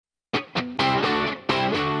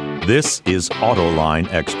This is Autoline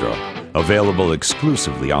Extra, available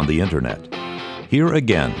exclusively on the internet. Here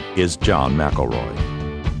again is John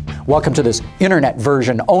McElroy. Welcome to this internet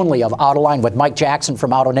version only of Autoline with Mike Jackson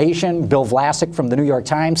from AutoNation, Bill Vlasic from the New York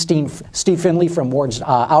Times, Steve Finley from Ward's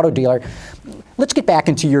Auto Dealer. Let's get back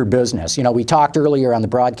into your business. You know, we talked earlier on the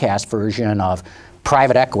broadcast version of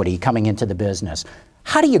private equity coming into the business.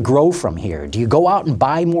 How do you grow from here? Do you go out and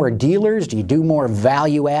buy more dealers? Do you do more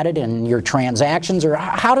value added in your transactions? Or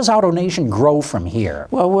how does AutoNation grow from here?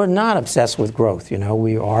 Well, we're not obsessed with growth. You know,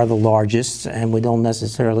 we are the largest and we don't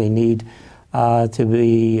necessarily need to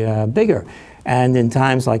be bigger. And in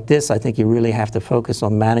times like this, I think you really have to focus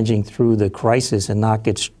on managing through the crisis and not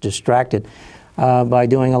get distracted by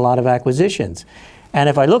doing a lot of acquisitions. And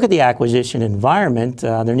if I look at the acquisition environment,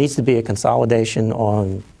 there needs to be a consolidation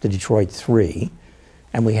on the Detroit 3.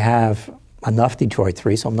 And we have enough Detroit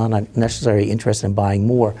 3, so I'm not necessarily interested in buying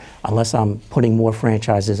more unless I'm putting more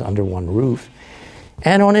franchises under one roof.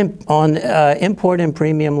 And on import and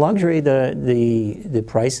premium luxury, the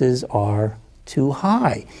prices are too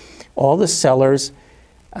high. All the sellers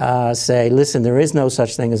say, listen, there is no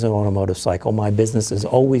such thing as an automotive cycle. My business is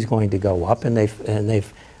always going to go up, and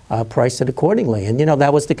they've priced it accordingly. And, you know,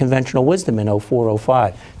 that was the conventional wisdom in 04,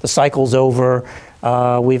 05. The cycle's over.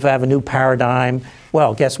 We have a new paradigm.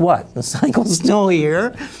 Well, guess what? The cycle's still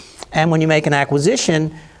here. And when you make an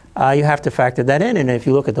acquisition, you have to factor that in. And if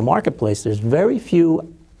you look at the marketplace, there's very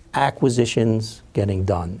few acquisitions getting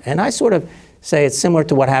done. And I sort of say it's similar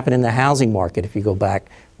to what happened in the housing market. If you go back,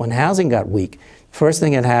 when housing got weak, first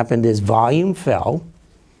thing that happened is volume fell,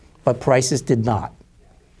 but prices did not.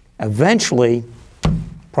 Eventually,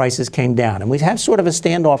 prices came down. And we have sort of a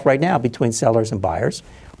standoff right now between sellers and buyers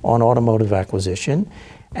on automotive acquisition.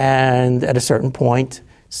 And at a certain point,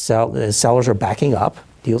 sellers are backing up,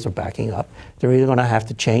 deals are backing up. They're either going to have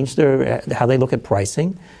to change how they look at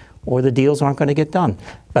pricing, or the deals aren't going to get done.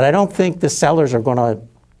 But I don't think the sellers are going to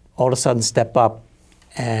all of a sudden step up,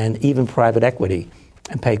 and even private equity,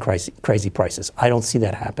 and pay crazy prices. I don't see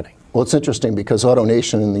that happening. Well, it's interesting because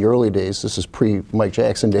AutoNation in the early days, this is pre-Mike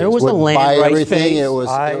Jackson days, there was would a land buy rights everything. phase.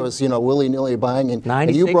 It was willy-nilly buying, and you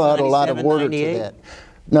 96, brought a lot of 97, order 98. to that.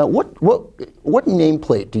 Now, what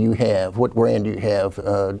nameplate do you have? What brand do you have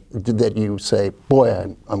that you say,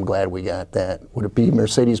 boy, I'm glad we got that? Would it be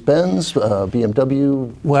Mercedes-Benz,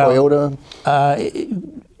 BMW, Toyota,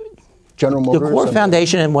 General Motors? The core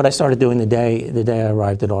foundation and what I started doing the day I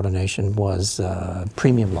arrived at AutoNation was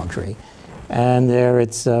premium luxury. And there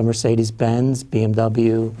it's Mercedes-Benz,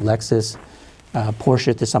 BMW, Lexus,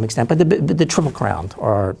 Porsche to some extent, but the Triple Crown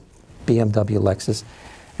are BMW, Lexus,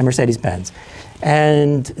 and Mercedes-Benz.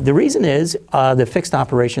 And the reason is the fixed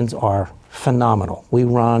operations are phenomenal. We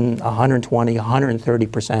run 120,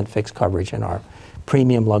 130% fixed coverage in our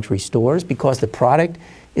premium luxury stores because the product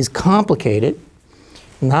is complicated.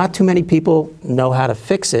 Not too many people know how to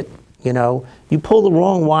fix it. You know, you pull the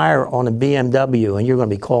wrong wire on a BMW and you're going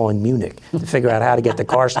to be calling Munich to figure out how to get the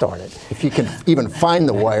car started. If you can even find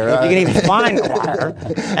the wire. If you can even find the wire.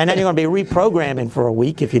 And then you're going to be reprogramming for a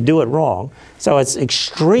week if you do it wrong. So it's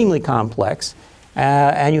extremely complex.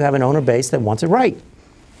 And you have an owner base that wants it right.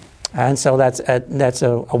 And so that's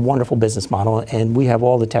a wonderful business model, and we have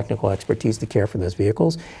all the technical expertise to care for those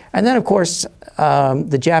vehicles. And then, of course,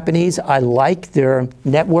 the Japanese, I like their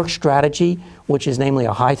network strategy, which is namely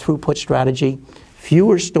a high-throughput strategy,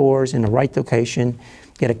 fewer stores in the right location,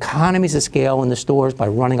 get economies of scale in the stores by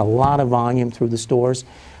running a lot of volume through the stores.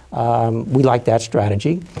 We like that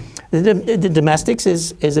strategy. The domestics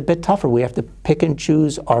is a bit tougher. We have to pick and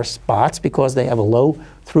choose our spots because they have a low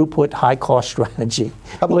throughput, high cost strategy.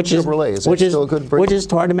 How about Chevrolet? Is that still a good brand? Which is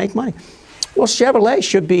hard to make money. Well, Chevrolet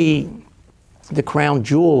should be the crown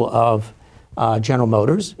jewel of General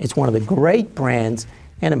Motors. It's one of the great brands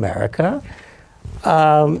in America.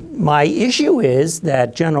 My issue is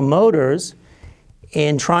that General Motors,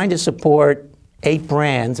 in trying to support 8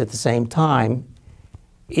 brands at the same time,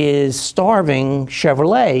 is starving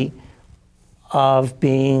Chevrolet of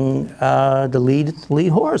being the lead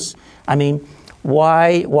horse. I mean,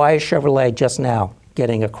 why is Chevrolet just now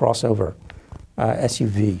getting a crossover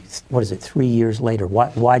SUV? What is it, 3 years later?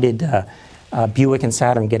 Why did Buick and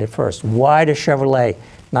Saturn get it first? Why does Chevrolet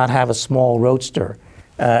not have a small roadster?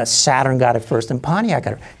 Saturn got it first and Pontiac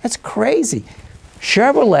got it. That's crazy.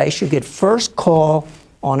 Chevrolet should get first call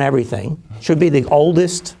on everything, should be the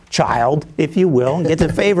oldest child, if you will, and get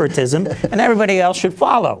the favoritism, and everybody else should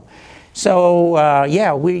follow. So,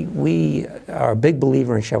 we are a big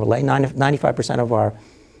believer in Chevrolet. 95% of our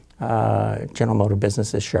General Motor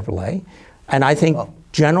business is Chevrolet. And I think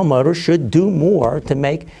General Motors should do more to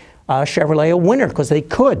make Chevrolet a winner because they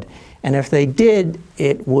could. And if they did,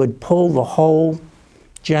 it would pull the whole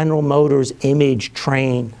General Motors image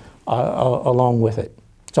train along with it.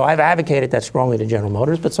 So I've advocated that strongly to General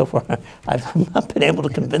Motors, but so far I've not been able to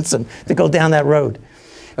convince them to go down that road.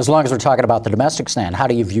 As long as we're talking about the domestic stand, how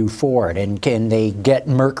do you view Ford? And can they get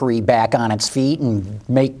Mercury back on its feet and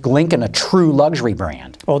make Lincoln a true luxury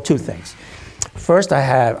brand? Well, two things. First,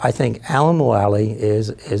 I think Alan Mulally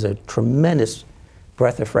is a tremendous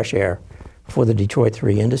breath of fresh air for the Detroit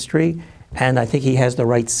 3 industry, and I think he has the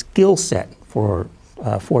right skill set for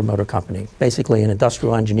Ford Motor Company, basically an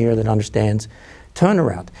industrial engineer that understands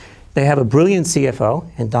turnaround. They have a brilliant CFO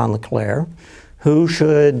in Don LeClaire, who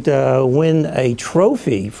should win a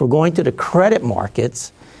trophy for going to the credit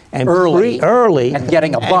markets and early and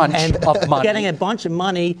getting a bunch of money. Getting a bunch of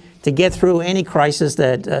money to get through any crisis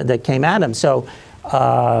that came at him. So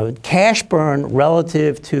cash burn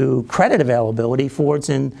relative to credit availability, Ford's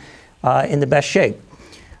in the best shape.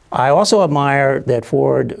 I also admire that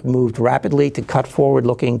Ford moved rapidly to cut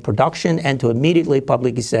forward-looking production and to immediately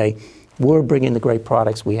publicly say, we're bringing the great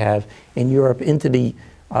products we have in Europe into the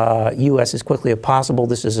U.S. as quickly as possible.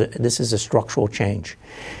 This is a structural change.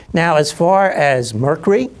 Now, as far as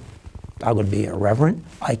Mercury, I would be irreverent.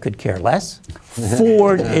 I could care less.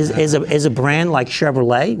 Ford is a brand like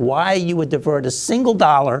Chevrolet. Why you would divert a single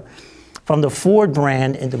dollar from the Ford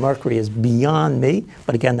brand into Mercury is beyond me.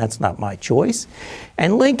 But again, that's not my choice.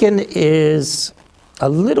 And Lincoln is a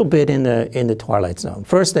little bit in the twilight zone.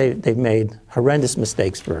 First, they've made horrendous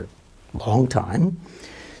mistakes for a long time.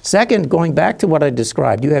 Second, going back to what I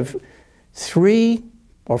described, you have 3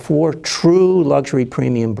 or 4 true luxury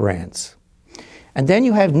premium brands. And then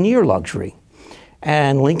you have near luxury.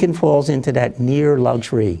 And Lincoln falls into that near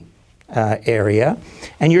luxury area.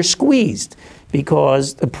 And you're squeezed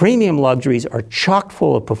because the premium luxuries are chock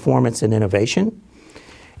full of performance and innovation.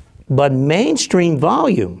 But mainstream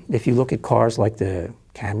volume, if you look at cars like the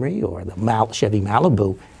Camry or the Chevy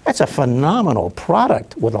Malibu, that's a phenomenal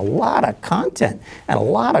product with a lot of content and a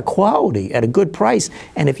lot of quality at a good price.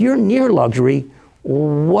 And if you're near luxury,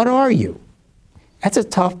 what are you? That's a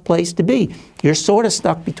tough place to be. You're sort of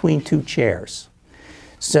stuck between 2 chairs.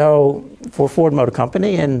 So for Ford Motor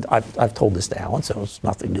Company, and I've told this to Alan, so it's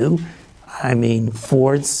nothing new. I mean,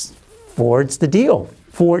 Ford's the deal.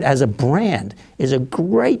 Ford as a brand is a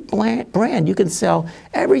great brand. You can sell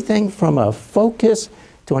everything from a Focus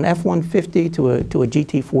to an F-150 to a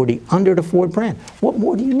GT40 under the Ford brand. What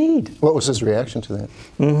more do you need? What was his reaction to that?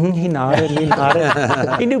 He nodded.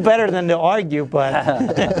 He knew better than to argue, but...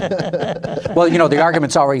 Well, the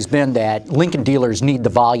argument's always been that Lincoln dealers need the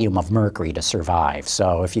volume of Mercury to survive.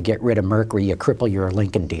 So if you get rid of Mercury, you cripple your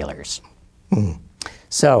Lincoln dealers.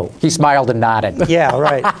 So he smiled and nodded. Yeah,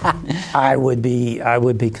 right. I would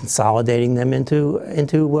be consolidating them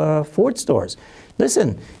into Ford stores.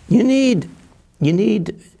 Listen, you need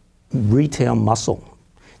retail muscle.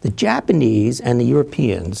 The Japanese and the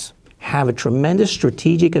Europeans have a tremendous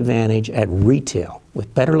strategic advantage at retail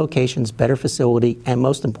with better locations, better facility, and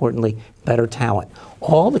most importantly, better talent.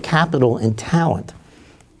 All the capital and talent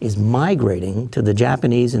is migrating to the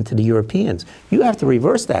Japanese and to the Europeans. You have to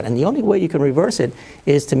reverse that, and the only way you can reverse it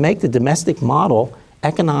is to make the domestic model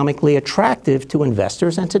economically attractive to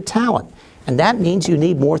investors and to talent. And that means you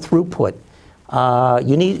need more throughput.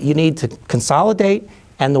 You need to consolidate,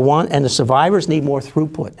 and the survivors need more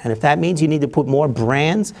throughput. And if that means you need to put more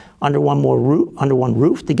brands under one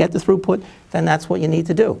roof to get the throughput, then that's what you need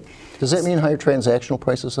to do. Does that mean higher transactional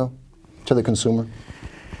prices, though, to the consumer?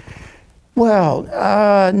 Well,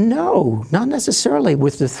 no, not necessarily.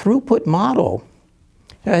 With the throughput model,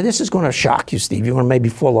 this is going to shock you, Steve. You're going to maybe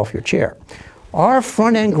fall off your chair. Our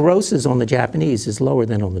front-end grosses on the Japanese is lower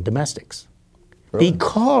than on the domestics. Really?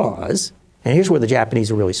 Because, and here's where the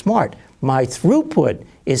Japanese are really smart, my throughput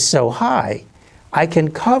is so high, I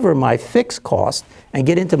can cover my fixed cost and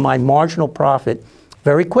get into my marginal profit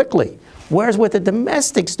very quickly. Whereas with the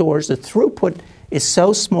domestic stores, the throughput is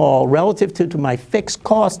so small relative to my fixed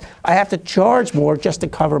cost, I have to charge more just to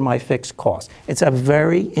cover my fixed cost. It's a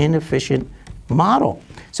very inefficient model.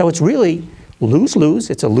 So it's really lose-lose.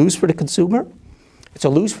 It's a lose for the consumer, it's a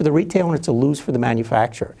lose for the retailer, and it's a lose for the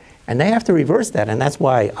manufacturer. And they have to reverse that, and that's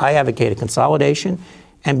why I advocate a consolidation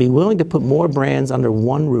and be willing to put more brands under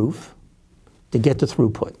one roof to get the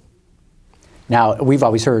throughput. Now, we've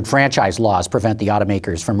always heard franchise laws prevent the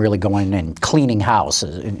automakers from really going and cleaning house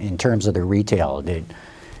in terms of their retail.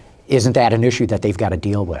 Isn't that an issue that they've got to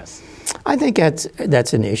deal with? I think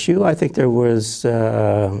that's an issue. I think there was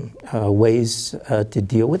ways to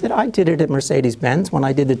deal with it. I did it at Mercedes-Benz when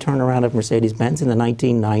I did the turnaround of Mercedes-Benz in the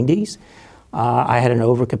 1990s. I had an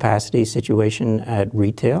overcapacity situation at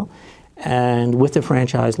retail. And with the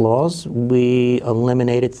franchise laws, we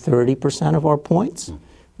eliminated 30% of our points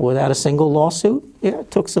without a single lawsuit. Yeah,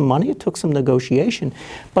 it took some money, it took some negotiation.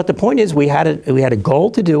 But the point is we had a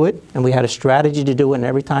goal to do it, and we had a strategy to do it, and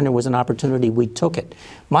every time there was an opportunity, we took it.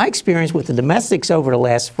 My experience with the domestics over the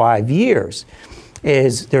last 5 years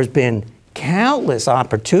is there's been countless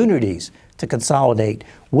opportunities to consolidate,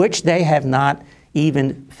 which they have not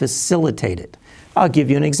even facilitated. I'll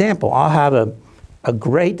give you an example. I'll have a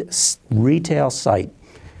great retail site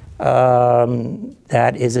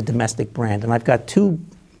that is a domestic brand. And I've got two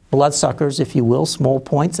bloodsuckers, if you will, small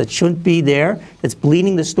points that shouldn't be there, that's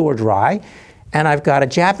bleeding the store dry. And I've got a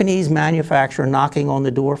Japanese manufacturer knocking on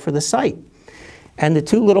the door for the site. And the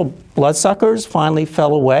two little bloodsuckers finally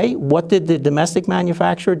fell away. What did the domestic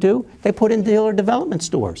manufacturer do? They put in dealer development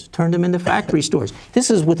stores, turned them into factory stores.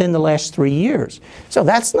 This is within the last 3 years. So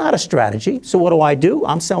that's not a strategy. So what do?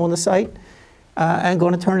 I'm selling the site. And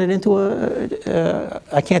going to turn it into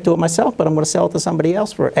I can't do it myself, but I'm going to sell it to somebody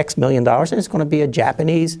else for X million dollars, and it's going to be a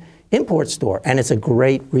Japanese import store, and it's a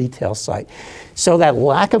great retail site. So that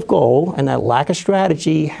lack of goal and that lack of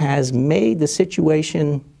strategy has made the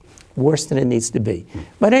situation worse than it needs to be.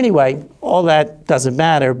 But anyway, all that doesn't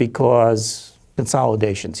matter because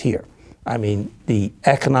consolidation's here. I mean, the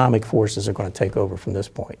economic forces are going to take over from this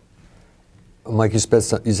point. Mike, you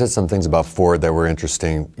said some things about Ford that were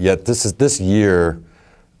interesting. Yet this year,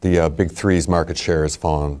 the Big Three's market share has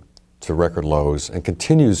fallen to record lows and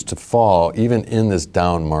continues to fall even in this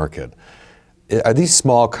down market. Are these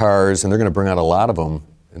small cars, and they're going to bring out a lot of them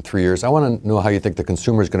in 3 years? I want to know how you think the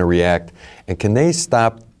consumer is going to react, and can they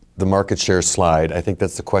stop the market share slide? I think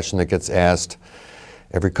that's the question that gets asked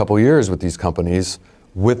every couple of years with these companies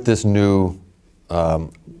with this new,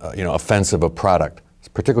 offensive of product,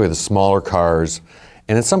 particularly the smaller cars.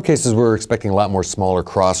 And in some cases, we're expecting a lot more smaller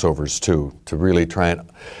crossovers, too, to really try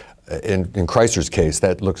and, in Chrysler's case,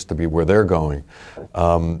 that looks to be where they're going.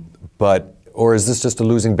 Or is this just a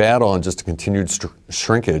losing battle and just a continued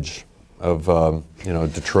shrinkage of,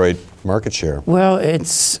 Detroit market share? Well,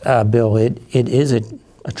 it's, Bill, it is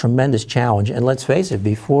a tremendous challenge. And let's face it,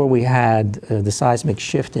 before we had the seismic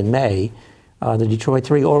shift in May, the Detroit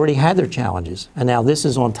Three already had their challenges, and now this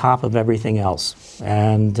is on top of everything else,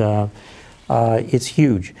 and it's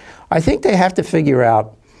huge. I think they have to figure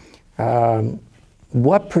out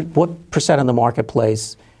what percent of the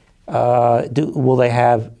marketplace will they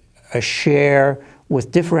have a share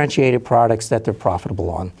with differentiated products that they're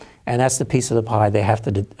profitable on, and that's the piece of the pie they have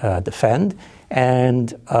to defend.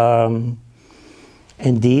 And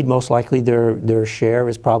indeed, most likely their share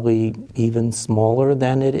is probably even smaller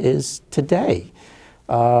than it is today.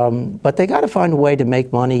 But they got to find a way to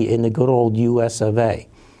make money in the good old US of A.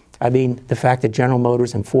 I mean, the fact that General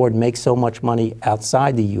Motors and Ford make so much money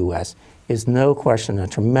outside the US is no question a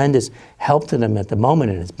tremendous help to them at the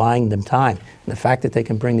moment, and it's buying them time. And the fact that they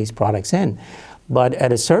can bring these products in. But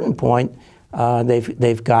at a certain point,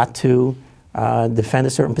 they've got to defend a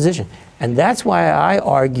certain position. And that's why I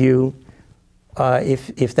argue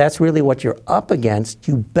if that's really what you're up against,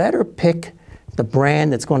 you better pick the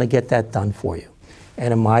brand that's going to get that done for you.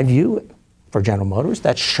 And in my view, for General Motors,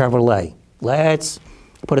 that's Chevrolet. Let's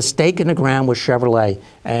put a stake in the ground with Chevrolet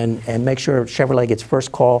and make sure Chevrolet gets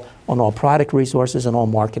first call on all product resources and all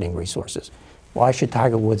marketing resources. Why should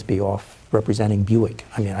Tiger Woods be off representing Buick?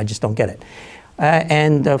 I mean, I just don't get it.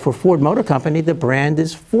 And for Ford Motor Company, the brand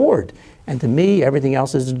is Ford. And to me, everything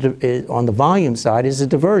else is on the volume side is a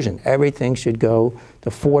diversion. Everything should go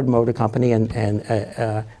to Ford Motor Company and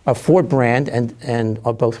a Ford brand, and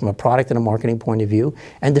both from a product and a marketing point of view,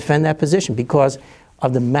 and defend that position because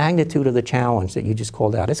of the magnitude of the challenge that you just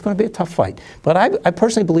called out. It's going to be a tough fight, but I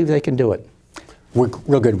personally believe they can do it. We're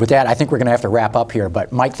real good. With that, I think we're going to have to wrap up here.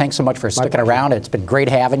 But Mike, thanks so much for sticking around. It's been great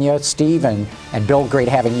having you. Steve and Bill, great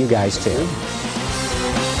having you guys too.